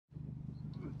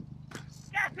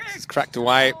It's cracked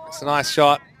away. It's a nice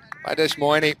shot by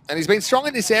Deshmoini. And he's been strong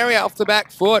in this area off the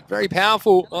back foot. Very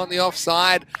powerful on the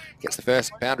offside. Gets the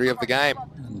first boundary of the game.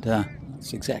 And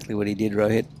that's exactly what he did,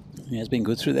 Rohit. He has been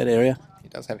good through that area. He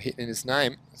does have hit in his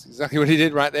name. That's exactly what he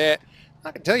did right there.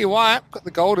 I can tell you why. I've got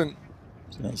the golden.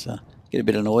 So let's get a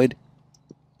bit annoyed.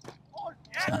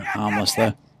 So harmless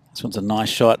though. This one's a nice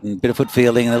shot and a bit of foot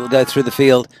fielding, and it'll go through the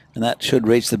field, and that should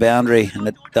reach the boundary, and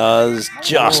it does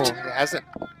just. Oh, it hasn't.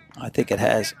 I think it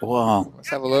has. Wow. Let's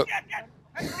have a look.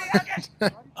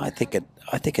 I think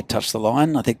it touched the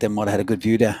line. I think they might have had a good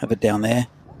view to have it down there.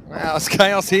 Wow, it's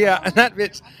chaos here, and that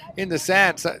bit's in the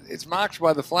sand, so it's marked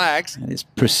by the flags. It is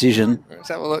precision. Let's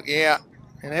have a look, yeah.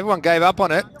 And everyone gave up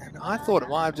on it, and I thought it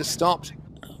might have just stopped.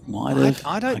 Might have.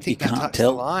 I don't think you that can't touched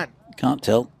tell. the line. Can't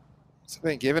tell. It's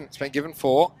been given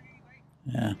 4.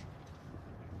 Yeah.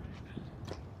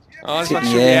 Oh, this one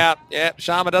should be out. Yeah,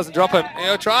 Sharma doesn't drop him.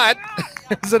 He'll try it.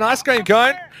 It's an ice cream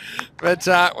cone. But,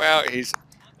 well, he's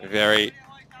a very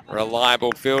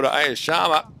reliable fielder. Hey,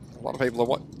 Sharma. A lot of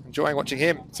people are enjoying watching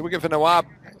him. So we go for Nawab.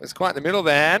 It was quite in the middle of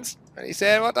their hands. And he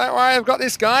said, well, don't worry, I've got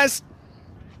this, guys.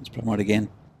 Let's promote again.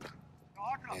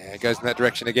 Yeah, it goes in that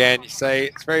direction again. You see,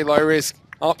 it's very low risk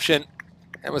option.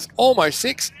 It was almost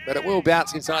 6, but it will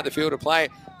bounce inside the field to play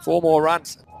 4 more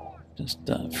runs. Just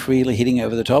freely hitting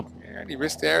over the top. Yeah, any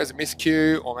risk there is a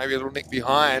miscue or maybe a little nick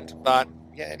behind, but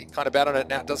yeah, he kind of bat on it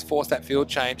now. It does force that field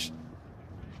change.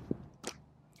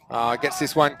 Oh, gets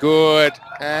this one good.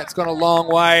 It's gone a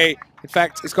long way. In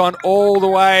fact, it's gone all the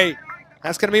way.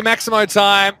 That's going to be Maximo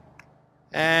time.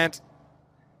 And,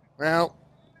 well,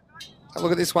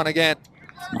 look at this one again.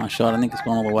 It's a nice shot. I think it's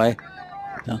gone all the way.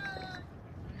 Yeah.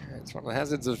 It's one of the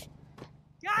hazards of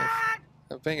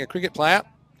being a cricket player.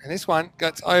 And this one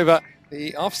gets over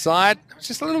the offside. It's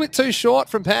just a little bit too short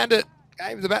from Pandit.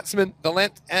 Gave the batsman the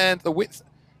length and the width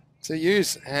to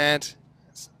use. And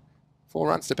it's 4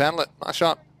 runs to panel it. Nice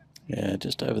shot. Yeah,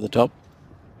 just over the top.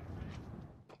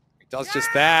 He does just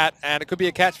that. And it could be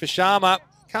a catch for Sharma.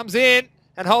 Comes in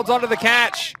and holds on to the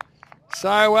catch.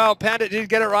 So, well, Pandit did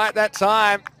get it right that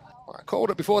time. I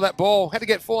called it before that ball. Had to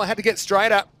get full, had to get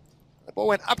straighter. The ball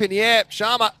went up in the air.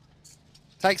 Sharma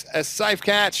takes a safe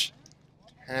catch.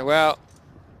 And, well,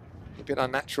 a bit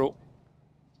unnatural.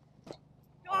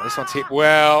 Oh, this one's hit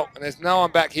well. And there's no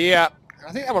one back here.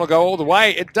 I think that one will go all the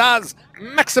way. It does.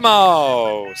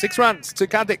 Maximo. 6 runs to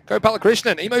Karthik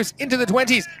Gopalakrishnan. He moves into the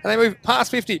 20s. And they move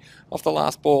past 50 off the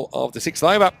last ball of the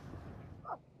 6th over.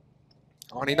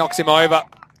 Oh, and he knocks him over.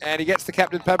 And he gets the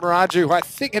captain, Padmaraju, who I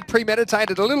think had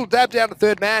premeditated a little dab down to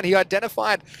third man. He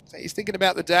identified. So he's thinking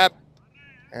about the dab.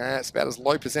 It's about as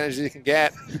low percentage as you can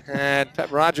get. And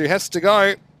Padmaraju has to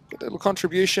go. Get a little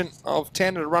contribution of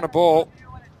 10 to run a ball.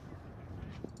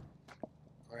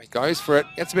 There he goes for it.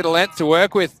 Gets a bit of length to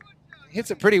work with.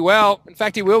 Hits it pretty well. In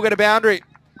fact, he will get a boundary.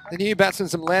 The new batsman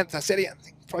some length. I said he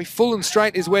probably full and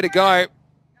straight is where to go.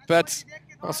 But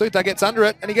Suta gets under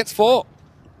it and he gets 4.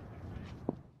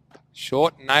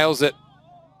 Short nails it.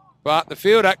 But the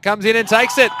fielder comes in and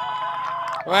takes it.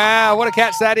 Wow, what a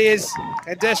catch that is.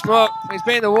 And Deshmukh, he's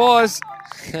been in the wars.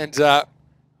 And,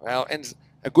 well, ends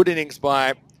a good innings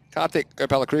by Karthik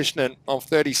Gopalakrishnan of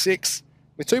 36.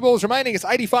 With 2 balls remaining, it's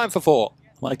 85 for 4.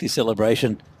 Like the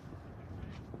celebration.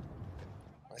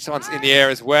 This one's in the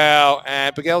air as well.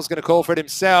 And Pagel's going to call for it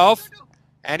himself.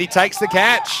 And he takes the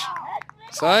catch.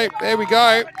 So, there we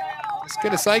go. It's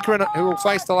Gunasekaran who will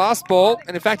face the last ball.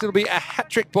 And, in fact, it'll be a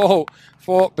hat-trick ball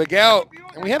for Pagel.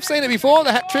 And we have seen it before,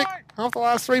 the hat-trick. Half the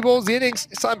last 3 balls of the innings.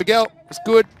 This time Pagel was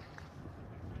good.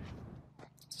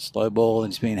 Slow ball,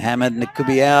 and it's been hammered, and it could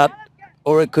be out,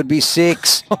 or it could be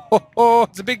 6.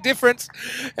 It's a big difference.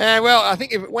 And, well, I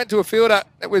think if it went to a fielder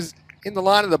that was in the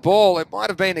line of the ball, it might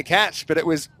have been a catch, but it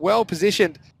was well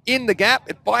positioned in the gap.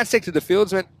 It bisected the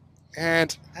fieldsman,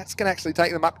 and that's going to actually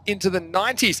take them up into the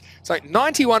 90s. So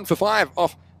 91 for 5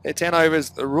 off their 10 overs,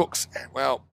 the Rooks. And,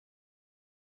 well,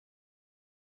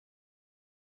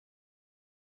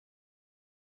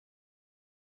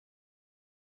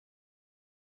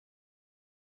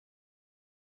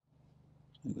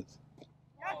 with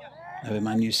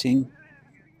Abhimanyu Singh.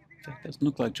 In fact, doesn't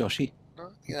look like Joshi.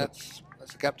 Yeah,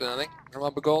 that's the captain, I think.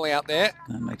 Ramon Bagoli out there.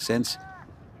 That makes sense.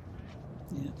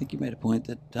 Yeah, I think you made a point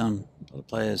that a lot of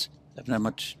players haven't had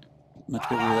much good.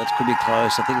 That could be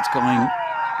close. I think it's going.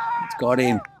 It's got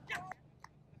him.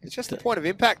 It's just the point of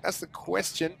impact. That's the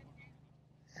question.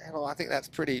 And, well, I think that's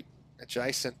pretty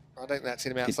adjacent. I don't think that's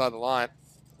hit him outside the line.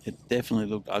 It definitely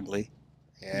looked ugly.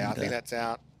 Yeah, I think that's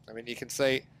out. I mean, you can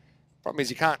see. Problem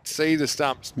is you can't see the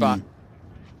stumps, but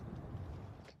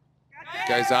he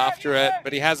goes after it,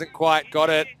 but he hasn't quite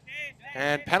got it.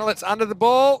 And Panelit's under the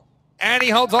ball, and he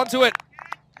holds on to it.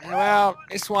 Well,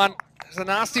 this one is a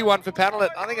nasty one for Paddlet.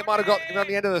 I think it might have got him on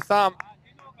the end of the thumb.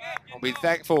 I'll be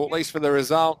thankful, at least for the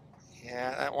result.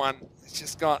 Yeah, that one, it's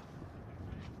just got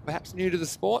perhaps new to the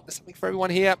sport. There's something for everyone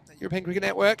here at European Cricket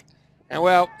Network. And,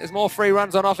 well, there's more free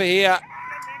runs on offer here.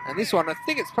 And this one, I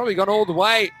think it's probably gone all the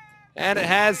way. And it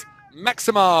has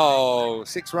Maximo,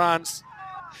 6 runs.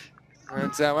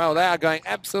 And, well, they are going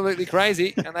absolutely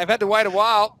crazy. And they've had to wait a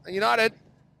while. United,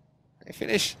 they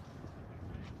finish.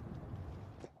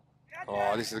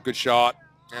 Oh, this is a good shot.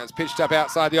 Now it's pitched up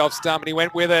outside the off stump, and he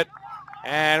went with it.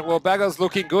 And, well, Baggles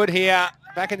looking good here.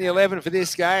 Back in the 11 for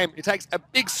this game. He takes a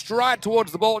big stride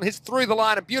towards the ball and hits through the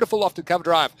line. A beautiful lofted cover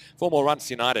drive. 4 more runs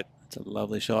to United. It's a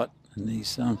lovely shot. And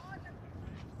he's, oh,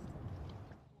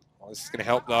 this is going to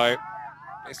help, though.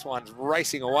 This one's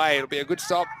racing away. It'll be a good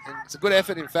stop. And it's a good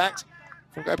effort, in fact,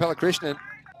 from Gopala Krishnan.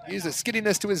 Use the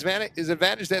skiddiness to his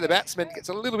advantage there. The batsman gets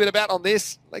a little bit of bat on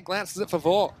this. Leg glances it for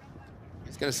 4.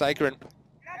 He's going to Sakaran.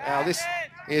 Now, this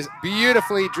is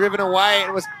beautifully driven away.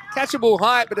 It was catchable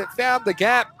height, but it found the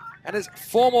gap. And it's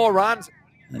 4 more runs.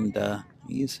 And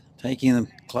he's taking them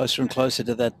closer and closer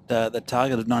to that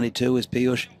target of 92 is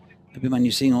Piyush.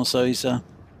 Abhimanyu Singh also. He's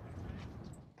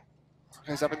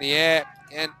goes up in the air,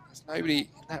 and there's nobody in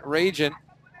that region.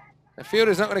 The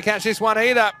fielder's not going to catch this one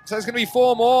either. So it's going to be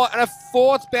 4 more and a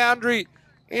 4th boundary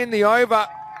in the over.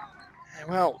 And,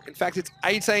 well, in fact, it's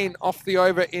 18 off the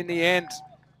over in the end.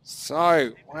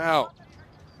 So, wow.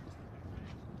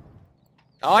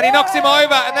 Oh, and he knocks him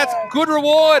over, and that's good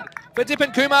reward for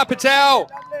Dipan Kumar Patel.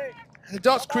 The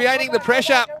Dots creating the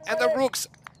pressure, and the Rooks,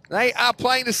 they are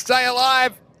playing to stay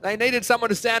alive. They needed someone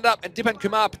to stand up, and Dipan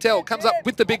Kumar Patel comes up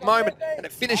with the big moment, and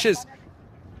it finishes.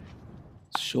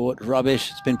 Short,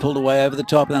 rubbish. It's been pulled away over the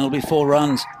top, and that'll be 4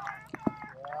 runs.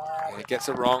 And he gets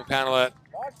it wrong, Panelet.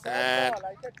 And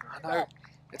I know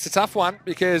it's a tough one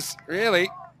because, really,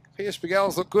 Pierce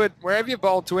Pagel's look good wherever you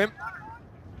bowled to him.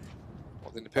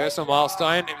 In the personal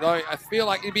milestone, even though I feel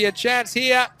like it'd be a chance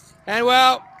here. And,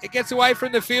 well, it gets away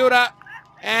from the fielder,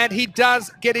 and he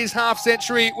does get his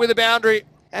half-century with a boundary.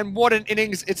 And what an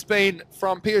innings it's been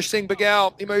from Piyush Singh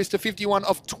Bagal. He moves to 51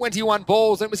 off 21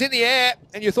 balls, and it was in the air,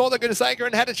 and you thought that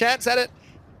Gunasekaran had a chance at it.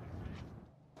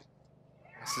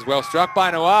 This is well struck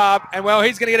by Nawab, and, well,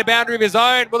 he's going to get a boundary of his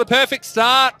own. Well, the perfect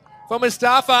start for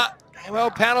Mustafa. And, well,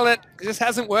 Panelet, it just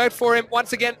hasn't worked for him.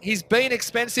 Once again, he's been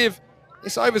expensive.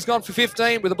 This over's gone for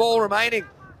 15 with the ball remaining.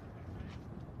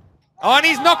 Oh, and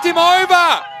he's knocked him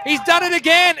over. He's done it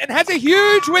again and has a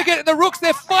huge wicket. And the Rooks,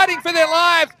 they're fighting for their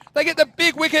lives. They get the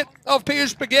big wicket of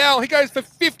Piyush Pagal. He goes for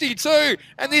 52,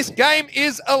 and this game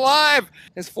is alive.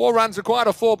 There's 4 runs required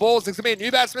of 4 balls. There's going to be a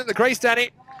new batsman in the crease, Danny.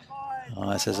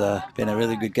 Oh, this has been a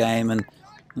really good game, and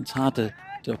it's hard to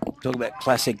talk about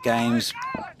classic games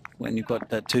when you've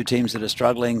got 2 teams that are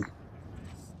struggling.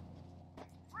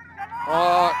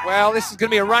 Oh, well, this is going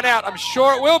to be a run out. I'm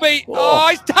sure it will be. Oh,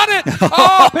 he's done it.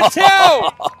 Oh,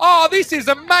 Patel. Oh, this is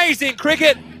amazing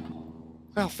cricket.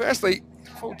 Well, firstly,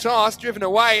 full toss, driven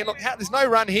away. And look, there's no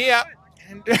run here.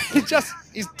 And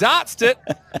he's dartsed it.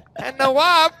 And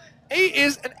Nawab, he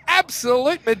is an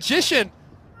absolute magician.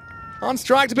 On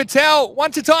strike to Patel.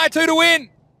 1 to tie, 2 to win.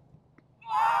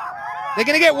 They're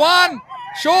going to get 1,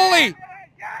 surely.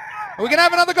 Are we going to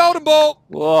have another golden ball?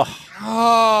 Whoa.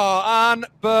 Oh,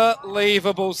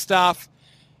 unbelievable stuff.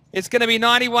 It's going to be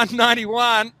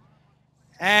 91-91.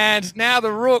 And now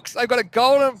the Rooks, they've got a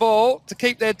golden ball to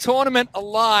keep their tournament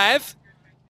alive.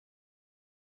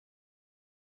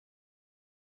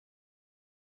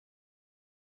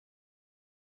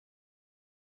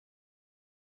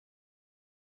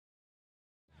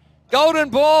 Golden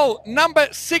ball, number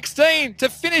 16 to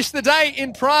finish the day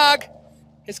in Prague.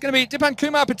 It's going to be Dipan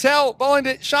Kumar Patel bowling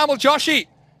to Sharmil Joshi.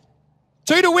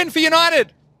 2 to win for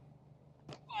United.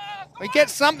 We get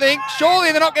something.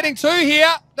 Surely they're not getting 2 here.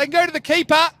 They can go to the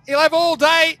keeper. He'll have all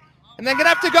day. And they're going to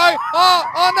have to go.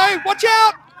 Oh no, watch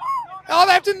out. Oh,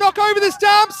 they have to knock over the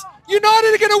stumps.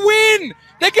 United are going to win.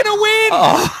 They're going to win.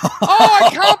 Oh, I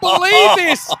can't believe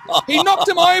this. He knocked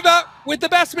him over with the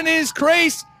batsman in his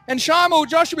crease. And Sharmil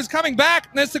Joshi was coming back.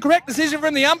 And that's the correct decision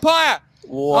from the umpire.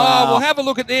 Wow. Oh, we'll have a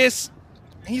look at this.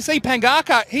 You see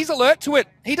Pangaka, he's alert to it.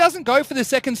 He doesn't go for the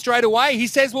second straight away. He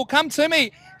says, well, come to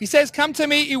me. He says, come to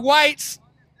me. He waits.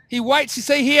 You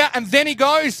see here, and then he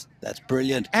goes. That's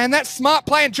brilliant. And that's smart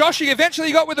play. And Joshi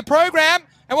eventually got with the program.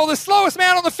 And, well, the slowest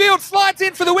man on the field slides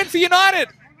in for the win for United.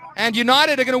 And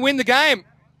United are going to win the game.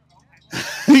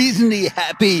 Isn't he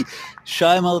happy?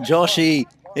 Sharmil Joshi,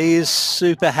 he is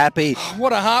super happy.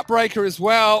 What a heartbreaker as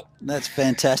well. That's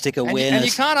fantastic awareness. And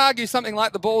you can't argue something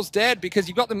like the ball's dead because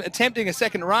you've got them attempting a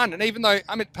second run. And even though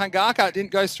Amit Pangaka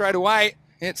didn't go straight away,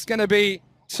 it's going to be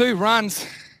 2 runs.